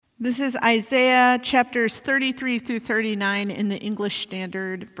This is Isaiah chapters 33 through 39 in the English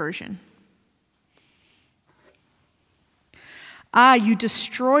Standard Version. Ah, you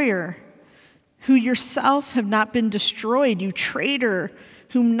destroyer, who yourself have not been destroyed, you traitor,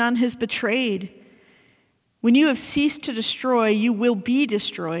 whom none has betrayed. When you have ceased to destroy, you will be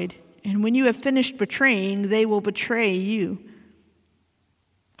destroyed, and when you have finished betraying, they will betray you.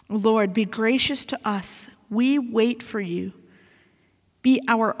 Lord, be gracious to us. We wait for you. Be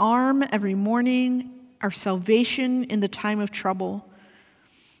our arm every morning, our salvation in the time of trouble.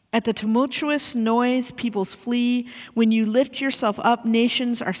 At the tumultuous noise, peoples flee. When you lift yourself up,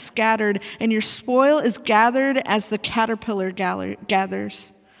 nations are scattered, and your spoil is gathered as the caterpillar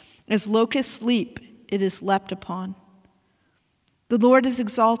gathers. As locusts sleep, it is leapt upon. The Lord is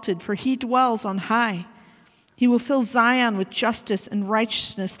exalted, for he dwells on high. He will fill Zion with justice and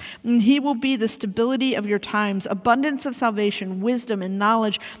righteousness, and he will be the stability of your times, abundance of salvation, wisdom, and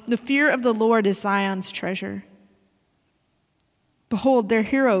knowledge. The fear of the Lord is Zion's treasure. Behold, their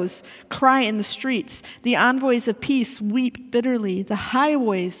heroes cry in the streets. The envoys of peace weep bitterly. The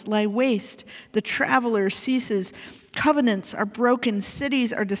highways lie waste. The traveler ceases. Covenants are broken.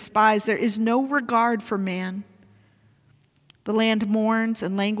 Cities are despised. There is no regard for man. The land mourns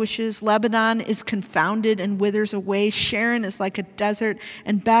and languishes. Lebanon is confounded and withers away. Sharon is like a desert,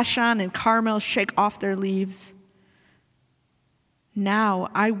 and Bashan and Carmel shake off their leaves.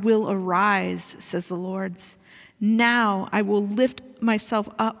 Now I will arise, says the Lord. Now I will lift myself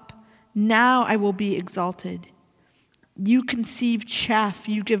up. Now I will be exalted. You conceive chaff.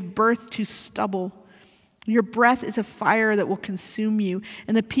 You give birth to stubble. Your breath is a fire that will consume you,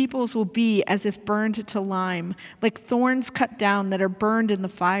 and the peoples will be as if burned to lime, like thorns cut down that are burned in the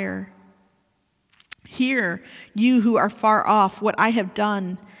fire. Hear, you who are far off, what I have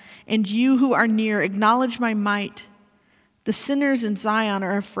done, and you who are near, acknowledge my might. The sinners in Zion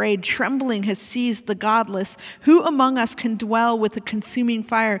are afraid. Trembling has seized the godless. Who among us can dwell with a consuming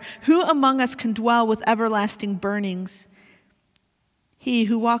fire? Who among us can dwell with everlasting burnings? He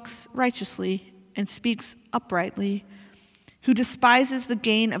who walks righteously and speaks uprightly, who despises the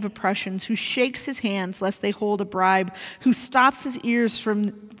gain of oppressions, who shakes his hands lest they hold a bribe, who stops his ears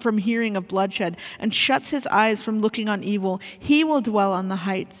from hearing of bloodshed and shuts his eyes from looking on evil, he will dwell on the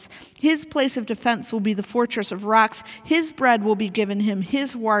heights. His place of defense will be the fortress of rocks. His bread will be given him.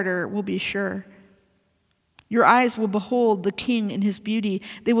 His water will be sure. Your eyes will behold the king in his beauty.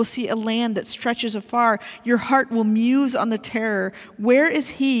 They will see a land that stretches afar. Your heart will muse on the terror. Where is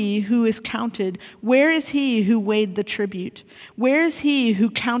he who is counted? Where is he who weighed the tribute? Where is he who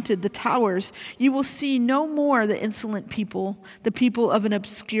counted the towers? You will see no more the insolent people, the people of an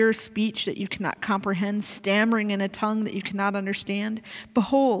obscure speech that you cannot comprehend, stammering in a tongue that you cannot understand.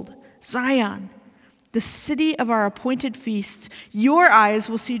 Behold, Zion, the city of our appointed feasts. Your eyes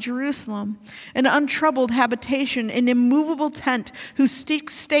will see Jerusalem, an untroubled habitation, an immovable tent whose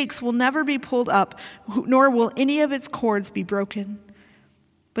stakes will never be pulled up, nor will any of its cords be broken.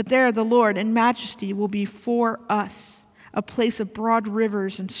 But there the Lord in majesty will be for us, a place of broad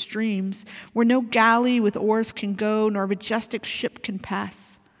rivers and streams, where no galley with oars can go, nor majestic ship can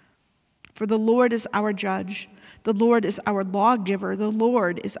pass. For the Lord is our judge, the Lord is our lawgiver, the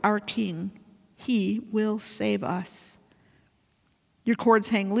Lord is our king. He will save us. Your cords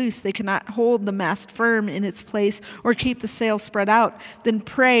hang loose. They cannot hold the mast firm in its place or keep the sail spread out. Then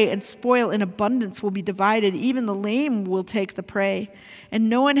prey and spoil in abundance will be divided. Even the lame will take the prey. And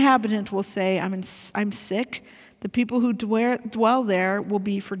no inhabitant will say, I'm sick. The people who dwell there will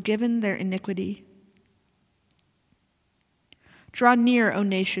be forgiven their iniquity. Draw near, O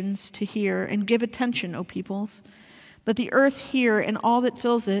nations, to hear, and give attention, O peoples. Let the earth hear and all that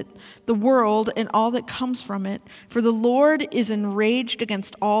fills it, the world and all that comes from it. For the Lord is enraged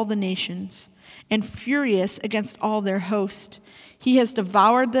against all the nations, and furious against all their host. He has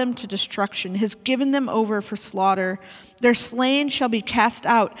devoured them to destruction, has given them over for slaughter. Their slain shall be cast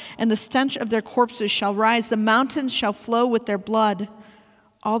out, and the stench of their corpses shall rise. The mountains shall flow with their blood.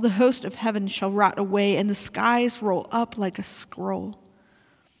 All the host of heaven shall rot away, and the skies roll up like a scroll.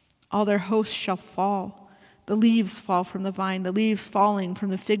 All their hosts shall fall. The leaves fall from the vine, the leaves falling from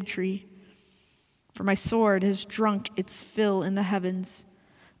the fig tree. For my sword has drunk its fill in the heavens.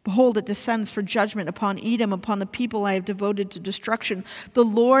 Behold, it descends for judgment upon Edom, upon the people I have devoted to destruction. The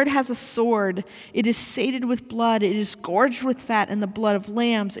Lord has a sword. It is sated with blood. It is gorged with fat and the blood of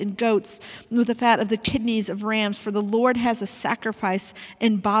lambs and goats, and with the fat of the kidneys of rams. For the Lord has a sacrifice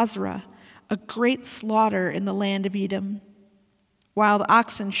in Basra, a great slaughter in the land of Edom. Wild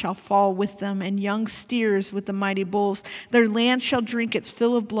oxen shall fall with them, and young steers with the mighty bulls. Their land shall drink its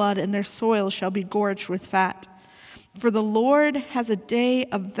fill of blood, and their soil shall be gorged with fat. For the Lord has a day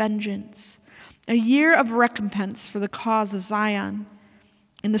of vengeance, a year of recompense for the cause of Zion.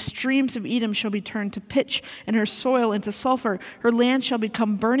 And the streams of Edom shall be turned to pitch, and her soil into sulfur. Her land shall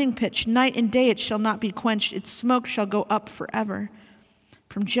become burning pitch. Night and day it shall not be quenched. Its smoke shall go up forever.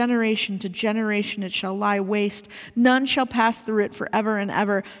 From generation to generation it shall lie waste. None shall pass through it forever and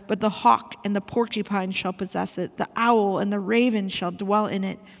ever, but the hawk and the porcupine shall possess it. The owl and the raven shall dwell in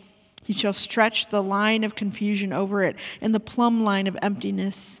it. He shall stretch the line of confusion over it, and the plumb line of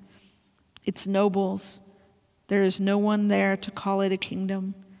emptiness. Its nobles, there is no one there to call it a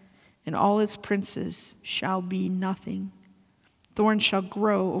kingdom, and all its princes shall be nothing. Thorns shall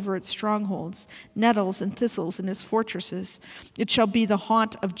grow over its strongholds, nettles and thistles in its fortresses. It shall be the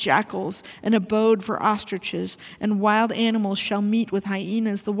haunt of jackals, an abode for ostriches, and wild animals shall meet with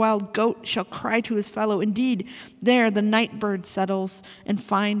hyenas. The wild goat shall cry to his fellow. Indeed, there the night bird settles and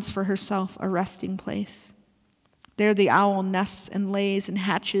finds for herself a resting place. There the owl nests and lays and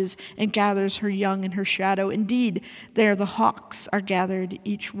hatches and gathers her young in her shadow. Indeed, there the hawks are gathered,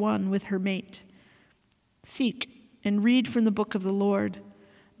 each one with her mate. Seek and read from the book of the Lord.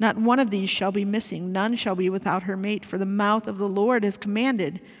 Not one of these shall be missing. None shall be without her mate, for the mouth of the Lord has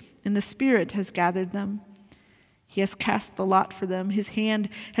commanded, and the Spirit has gathered them. He has cast the lot for them. His hand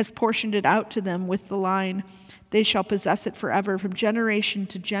has portioned it out to them with the line. They shall possess it forever. From generation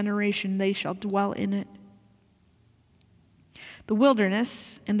to generation they shall dwell in it. The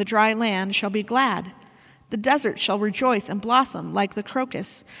wilderness and the dry land shall be glad. The desert shall rejoice and blossom like the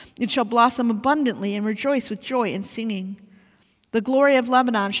crocus. It shall blossom abundantly and rejoice with joy and singing. The glory of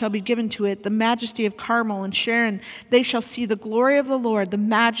Lebanon shall be given to it, the majesty of Carmel and Sharon. They shall see the glory of the Lord, the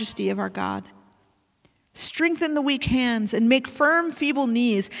majesty of our God. Strengthen the weak hands and make firm feeble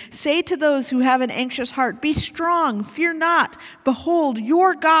knees. Say to those who have an anxious heart, be strong, fear not. Behold,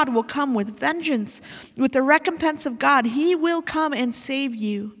 your God will come with vengeance. With the recompense of God, he will come and save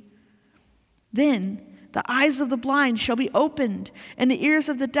you. Then the eyes of the blind shall be opened, and the ears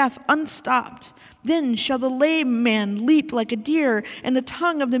of the deaf unstopped. Then shall the lame man leap like a deer, and the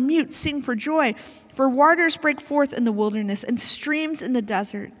tongue of the mute sing for joy. For waters break forth in the wilderness, and streams in the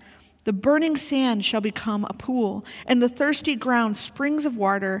desert. The burning sand shall become a pool, and the thirsty ground springs of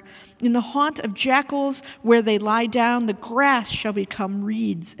water. In the haunt of jackals where they lie down, the grass shall become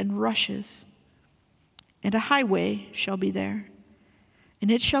reeds and rushes. And a highway shall be there,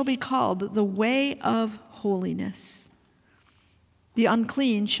 and it shall be called the way of holiness. The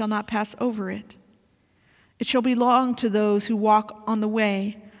unclean shall not pass over it. It shall belong to those who walk on the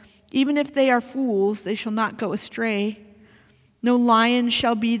way. Even if they are fools, they shall not go astray. No lion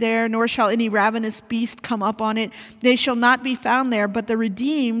shall be there, nor shall any ravenous beast come up on it. They shall not be found there, but the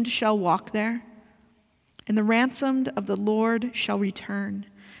redeemed shall walk there. And the ransomed of the Lord shall return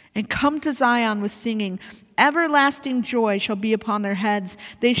and come to Zion with singing. Everlasting joy shall be upon their heads.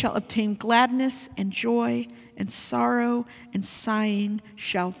 They shall obtain gladness and joy, and sorrow and sighing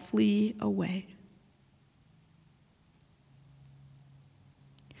shall flee away.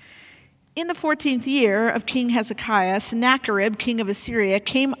 In the 14th year of King Hezekiah, Sennacherib, king of Assyria,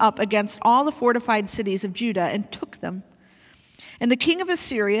 came up against all the fortified cities of Judah and took them. And the king of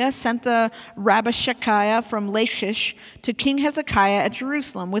Assyria sent the Rabshakeh from Lachish to King Hezekiah at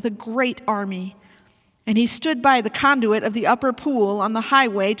Jerusalem with a great army. And he stood by the conduit of the upper pool on the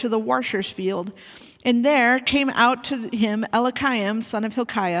highway to the washer's field. And there came out to him Eliakim, son of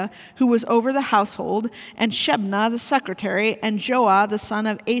Hilkiah, who was over the household, and Shebna, the secretary, and Joah, the son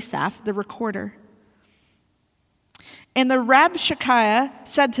of Asaph, the recorder. And the Rabshakeh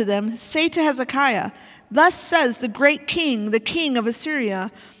said to them, say to Hezekiah, thus says the great king, the king of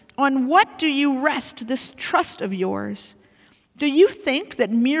Assyria, on what do you rest this trust of yours? Do you think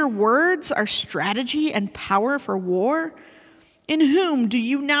that mere words are strategy and power for war? In whom do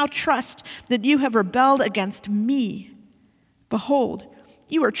you now trust that you have rebelled against me? Behold,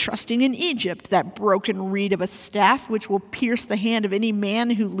 you are trusting in Egypt, that broken reed of a staff which will pierce the hand of any man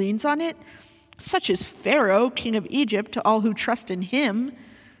who leans on it. Such is Pharaoh, king of Egypt, to all who trust in him.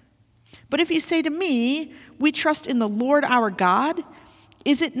 But if you say to me, we trust in the Lord our God,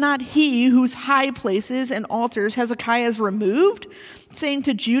 is it not he whose high places and altars Hezekiah has removed, saying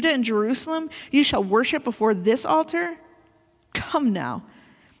to Judah and Jerusalem, you shall worship before this altar? Come now,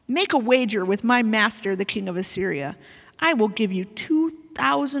 make a wager with my master, the king of Assyria. I will give you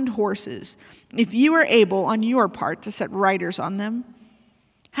 2,000 horses, if you are able on your part to set riders on them.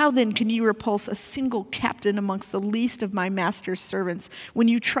 How then can you repulse a single captain amongst the least of my master's servants when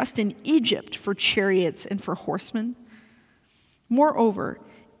you trust in Egypt for chariots and for horsemen? Moreover,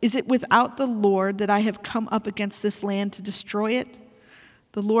 is it without the Lord that I have come up against this land to destroy it?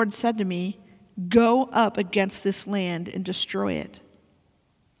 The Lord said to me, Go up against this land and destroy it."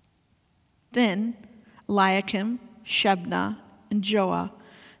 Then Eliakim, Shebna, and Joah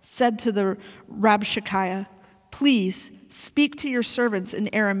said to the Rabshakeh, "Please speak to your servants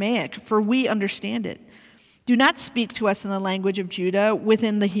in Aramaic, for we understand it. Do not speak to us in the language of Judah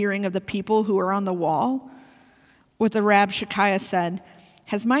within the hearing of the people who are on the wall." What the Rabshakeh said,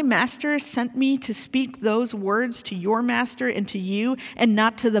 "Has my master sent me to speak those words to your master and to you, and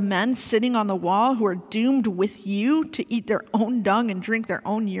not to the men sitting on the wall who are doomed with you to eat their own dung and drink their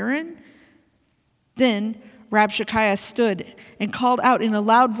own urine?" Then Rabshakeh stood and called out in a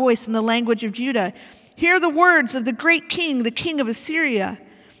loud voice in the language of Judah, "Hear the words of the great king, the king of Assyria.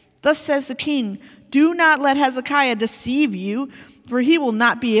 Thus says the king, do not let Hezekiah deceive you, for he will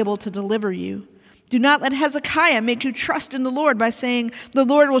not be able to deliver you. Do not let Hezekiah make you trust in the Lord by saying, the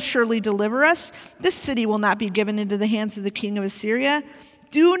Lord will surely deliver us. This city will not be given into the hands of the king of Assyria.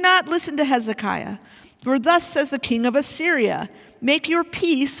 Do not listen to Hezekiah, for thus says the king of Assyria, make your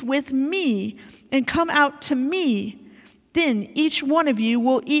peace with me and come out to me. Then each one of you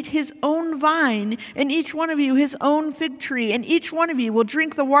will eat his own vine, and each one of you his own fig tree, and each one of you will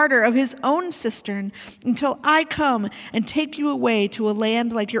drink the water of his own cistern, until I come and take you away to a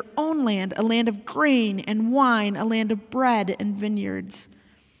land like your own land, a land of grain and wine, a land of bread and vineyards.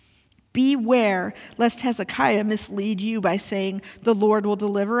 Beware lest Hezekiah mislead you by saying, the Lord will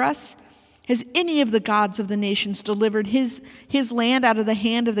deliver us. Has any of the gods of the nations delivered his land out of the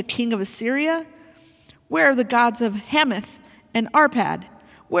hand of the king of Assyria? Where are the gods of Hamath and Arpad?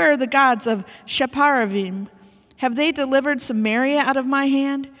 Where are the gods of Shepharvaim? Have they delivered Samaria out of my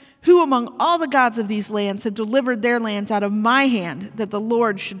hand? Who among all the gods of these lands have delivered their lands out of my hand, that the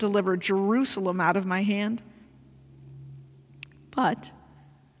Lord should deliver Jerusalem out of my hand? But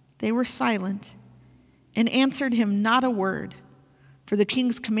they were silent and answered him not a word, for the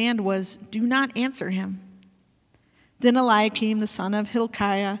king's command was, do not answer him. Then Eliakim, the son of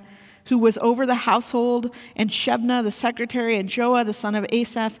Hilkiah, who was over the household, and Shebna the secretary, and Joah the son of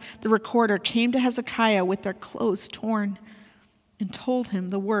Asaph the recorder, came to Hezekiah with their clothes torn, and told him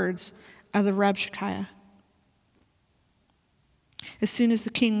the words of the Rabshakeh. As soon as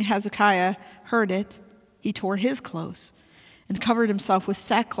the king Hezekiah heard it, he tore his clothes, and covered himself with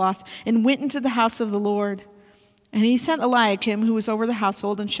sackcloth, and went into the house of the Lord. And he sent Eliakim, who was over the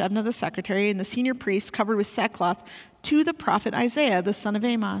household, and Shebna the secretary, and the senior priests covered with sackcloth, to the prophet Isaiah the son of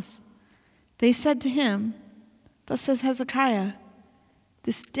Amoz. They said to him, thus says Hezekiah,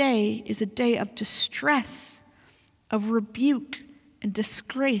 this day is a day of distress, of rebuke and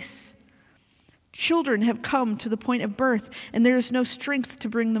disgrace. Children have come to the point of birth, and there is no strength to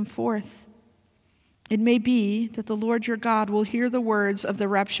bring them forth. It may be that the Lord your God will hear the words of the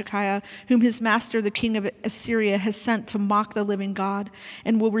Rabshakeh, whom his master, the king of Assyria, has sent to mock the living God,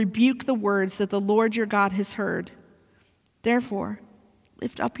 and will rebuke the words that the Lord your God has heard. Therefore,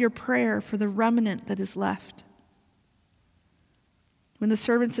 lift up your prayer for the remnant that is left. When the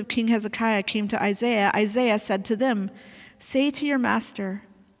servants of King Hezekiah came to Isaiah, Isaiah said to them, say to your master,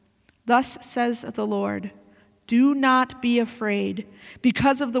 thus says the Lord, do not be afraid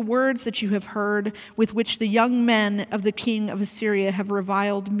because of the words that you have heard with which the young men of the king of Assyria have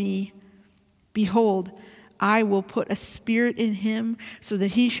reviled me. Behold, I will put a spirit in him so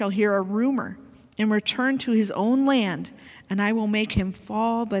that he shall hear a rumor and return to his own land, and I will make him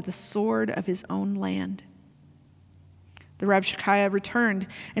fall by the sword of his own land. The Rabshakeh returned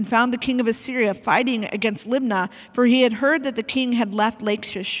and found the king of Assyria fighting against Libnah, for he had heard that the king had left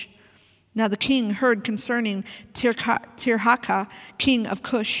Lachish. Now the king heard concerning Tirhakah, king of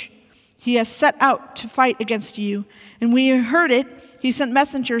Cush. He has set out to fight against you. And when he heard it, he sent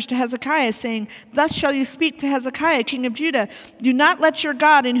messengers to Hezekiah, saying, thus shall you speak to Hezekiah, king of Judah. Do not let your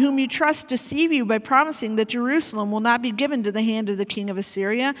God, in whom you trust, deceive you by promising that Jerusalem will not be given to the hand of the king of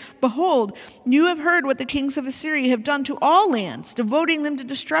Assyria. Behold, you have heard what the kings of Assyria have done to all lands, devoting them to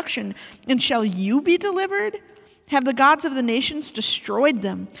destruction. And shall you be delivered? Have the gods of the nations destroyed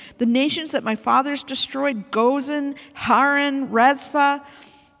them? The nations that my fathers destroyed, Gozan, Haran, Rezpha,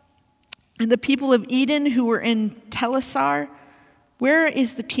 and the people of Eden who were in Telassar? Where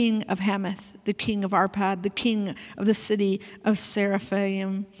is the king of Hamath, the king of Arpad, the king of the city of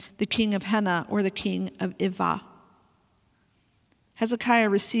Seraphaim, the king of Hena, or the king of Ivah? Hezekiah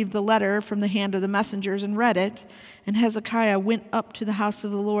received the letter from the hand of the messengers and read it, and Hezekiah went up to the house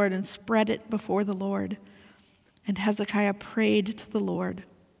of the Lord and spread it before the Lord. And Hezekiah prayed to the Lord,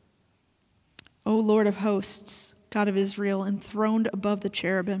 O Lord of hosts, God of Israel, enthroned above the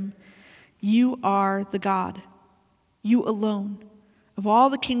cherubim, you are the God, you alone, of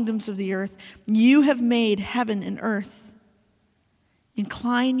all the kingdoms of the earth. You have made heaven and earth.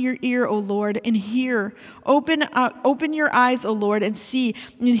 Incline your ear, O Lord, and hear. Open your eyes, O Lord, and see,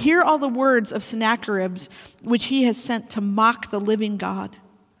 and hear all the words of Sennacherib, which he has sent to mock the living God.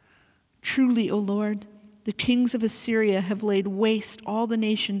 Truly, O Lord, the kings of Assyria have laid waste all the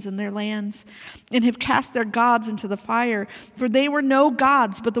nations and their lands, and have cast their gods into the fire. For they were no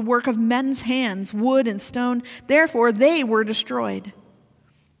gods, but the work of men's hands, wood and stone. Therefore they were destroyed.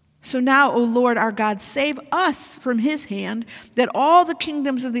 So now, O Lord our God, save us from his hand, that all the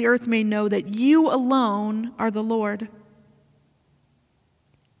kingdoms of the earth may know that you alone are the Lord.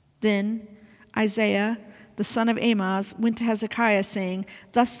 Then Isaiah, the son of Amoz, went to Hezekiah, saying,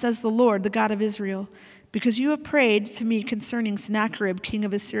 Thus says the Lord, the God of Israel, because you have prayed to me concerning Sennacherib, king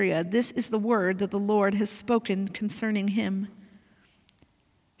of Assyria, this is the word that the Lord has spoken concerning him.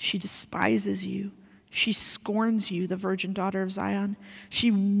 She despises you. She scorns you, the virgin daughter of Zion.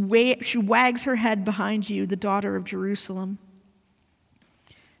 She wags her head behind you, the daughter of Jerusalem.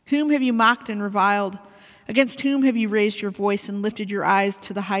 Whom have you mocked and reviled? Against whom have you raised your voice and lifted your eyes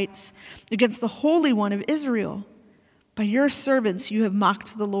to the heights? Against the Holy One of Israel. By your servants you have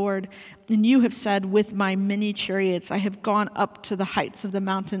mocked the Lord, and you have said, with my many chariots I have gone up to the heights of the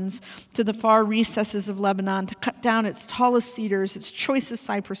mountains, to the far recesses of Lebanon, to cut down its tallest cedars, its choicest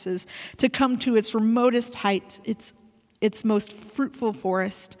cypresses, to come to its remotest height, its most fruitful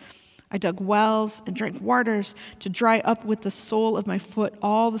forest. I dug wells and drank waters to dry up with the sole of my foot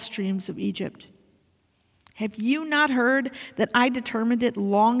all the streams of Egypt. Have you not heard that I determined it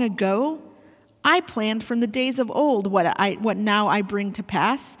long ago? I planned from the days of old what now I bring to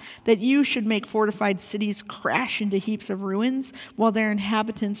pass, that you should make fortified cities crash into heaps of ruins, while their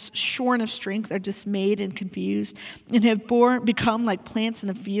inhabitants, shorn of strength, are dismayed and confused, and have become like plants in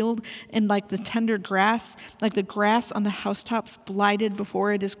the field, and like the tender grass, like the grass on the housetops, blighted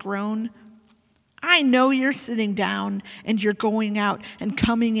before it is grown. I know you're sitting down, and you're going out and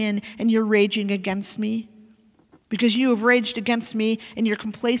coming in, and you're raging against me. Because you have raged against me, and your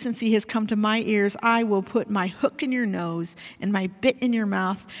complacency has come to my ears, I will put my hook in your nose and my bit in your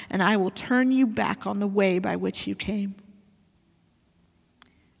mouth, and I will turn you back on the way by which you came.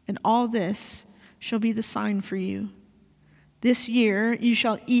 And all this shall be the sign for you. This year you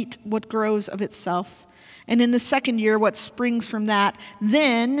shall eat what grows of itself, and in the second year what springs from that.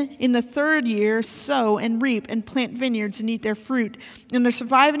 Then in the third year sow and reap and plant vineyards and eat their fruit. And the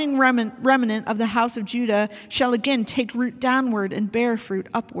surviving remnant of the house of Judah shall again take root downward and bear fruit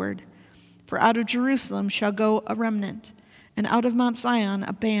upward. For out of Jerusalem shall go a remnant, and out of Mount Zion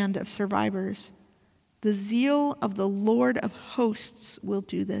a band of survivors. The zeal of the Lord of hosts will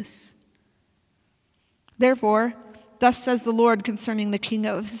do this. Therefore, thus says the Lord concerning the king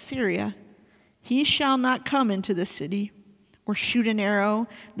of Assyria, he shall not come into this city, or shoot an arrow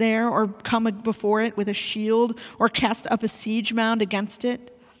there, or come before it with a shield, or cast up a siege mound against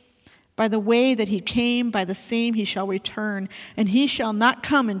it. By the way that he came, by the same he shall return, and he shall not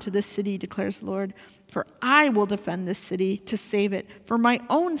come into this city, declares the Lord. For I will defend this city to save it, for my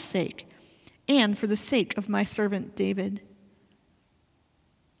own sake, and for the sake of my servant David.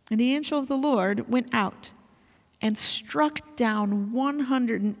 And the angel of the Lord went out and struck down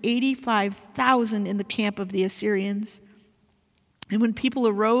 185,000 in the camp of the Assyrians. And when people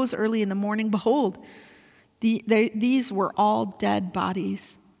arose early in the morning, behold, these were all dead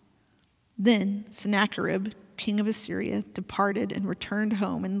bodies. Then Sennacherib, king of Assyria, departed and returned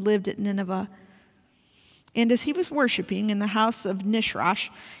home and lived at Nineveh. And as he was worshiping in the house of Nisroch,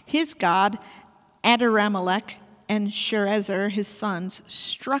 his god, Adaramelech, and Sharezer, his sons,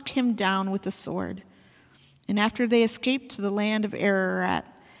 struck him down with the sword. And after they escaped to the land of Ararat,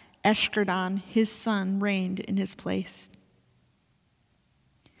 Eshkerdon, his son, reigned in his place.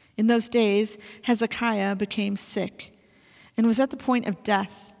 In those days, Hezekiah became sick and was at the point of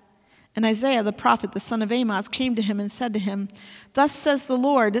death. And Isaiah the prophet, the son of Amoz, came to him and said to him, Thus says the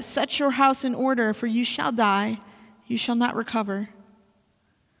Lord, set your house in order, for you shall die, you shall not recover.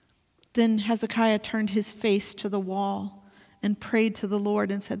 Then Hezekiah turned his face to the wall and prayed to the Lord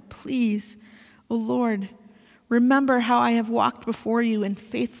and said, Please, O Lord, remember how I have walked before you in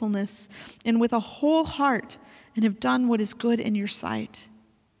faithfulness and with a whole heart, and have done what is good in your sight.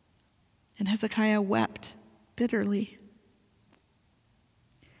 And Hezekiah wept bitterly.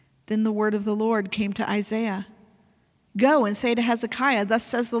 Then the word of the Lord came to Isaiah. Go and say to Hezekiah, Thus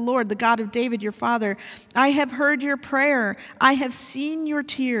says the Lord, the God of David your father, I have heard your prayer, I have seen your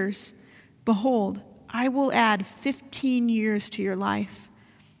tears. Behold, I will add 15 years to your life.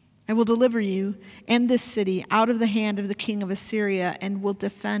 I will deliver you and this city out of the hand of the king of Assyria, and will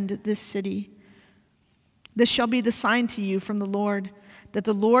defend this city. This shall be the sign to you from the Lord, that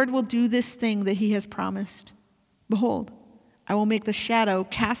the Lord will do this thing that he has promised. Behold, I will make the shadow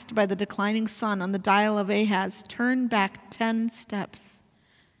cast by the declining sun on the dial of Ahaz turn back 10 steps.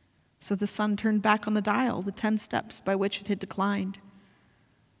 So the sun turned back on the dial, the 10 steps by which it had declined.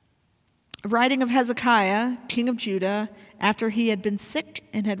 A writing of Hezekiah, king of Judah, after he had been sick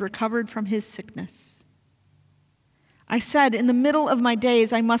and had recovered from his sickness. I said, in the middle of my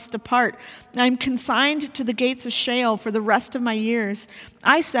days I must depart. I am consigned to the gates of Sheol for the rest of my years.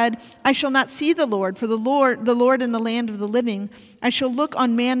 I said, I shall not see the Lord, for the Lord in the land of the living. I shall look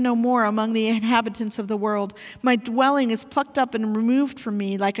on man no more among the inhabitants of the world. My dwelling is plucked up and removed from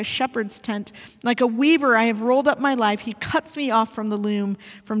me like a shepherd's tent. Like a weaver I have rolled up my life. He cuts me off from the loom.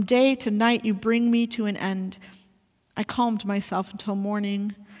 From day to night you bring me to an end. I calmed myself until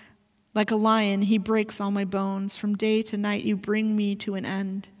morning. Like a lion, he breaks all my bones. From day to night, you bring me to an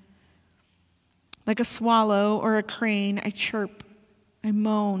end. Like a swallow or a crane, I chirp. I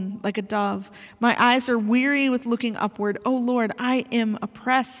moan like a dove. My eyes are weary with looking upward. O Lord, I am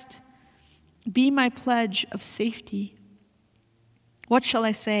oppressed. Be my pledge of safety. What shall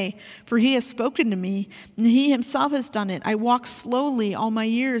I say? For he has spoken to me, and he himself has done it. I walk slowly all my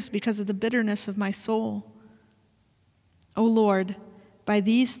years because of the bitterness of my soul. O Lord, by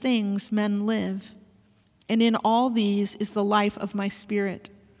these things men live, and in all these is the life of my spirit.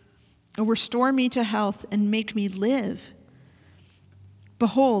 O restore me to health and make me live.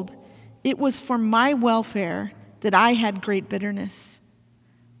 Behold, it was for my welfare that I had great bitterness.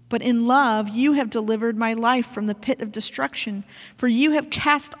 But in love you have delivered my life from the pit of destruction, for you have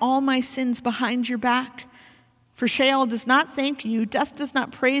cast all my sins behind your back. For Sheol does not thank you, death does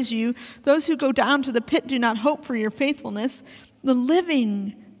not praise you. Those who go down to the pit do not hope for your faithfulness. The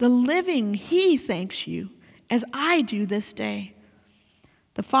living, he thanks you, as I do this day.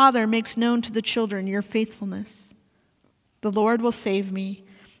 The Father makes known to the children your faithfulness. The Lord will save me,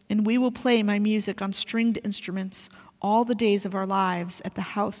 and we will play my music on stringed instruments all the days of our lives at the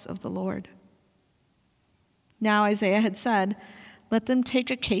house of the Lord. Now Isaiah had said, let them take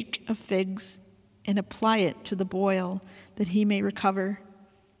a cake of figs and apply it to the boil, that he may recover.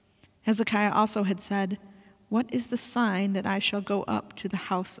 Hezekiah also had said, what is the sign that I shall go up to the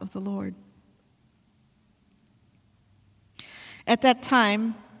house of the Lord? At that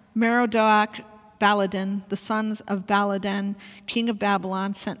time, Merodach Baladan, the sons of Baladan, king of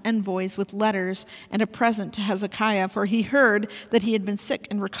Babylon, sent envoys with letters and a present to Hezekiah, for he heard that he had been sick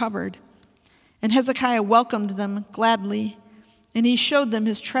and recovered. And Hezekiah welcomed them gladly. And he showed them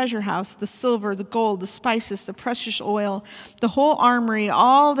his treasure house, the silver, the gold, the spices, the precious oil, the whole armory,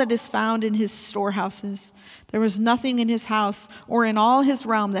 all that is found in his storehouses. There was nothing in his house or in all his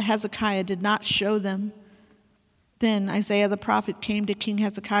realm that Hezekiah did not show them. Then Isaiah the prophet came to King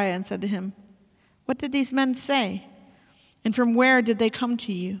Hezekiah and said to him, what did these men say? And from where did they come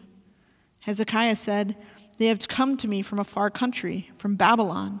to you? Hezekiah said, they have come to me from a far country, from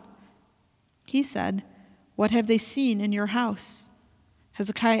Babylon. He said, what have they seen in your house?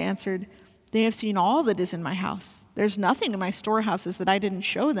 Hezekiah answered, they have seen all that is in my house. There's nothing in my storehouses that I didn't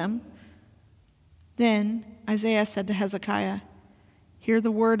show them. Then Isaiah said to Hezekiah, hear the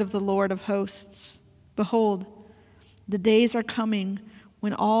word of the Lord of hosts. Behold, the days are coming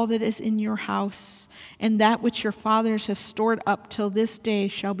when all that is in your house and that which your fathers have stored up till this day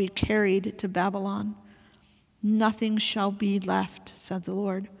shall be carried to Babylon. Nothing shall be left, said the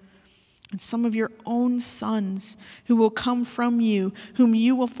Lord. And some of your own sons who will come from you, whom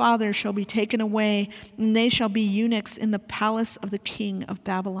you will father, shall be taken away, and they shall be eunuchs in the palace of the king of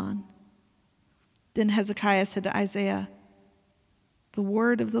Babylon. Then Hezekiah said to Isaiah, the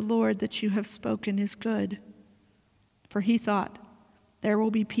word of the Lord that you have spoken is good. For he thought, there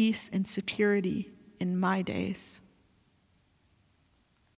will be peace and security in my days.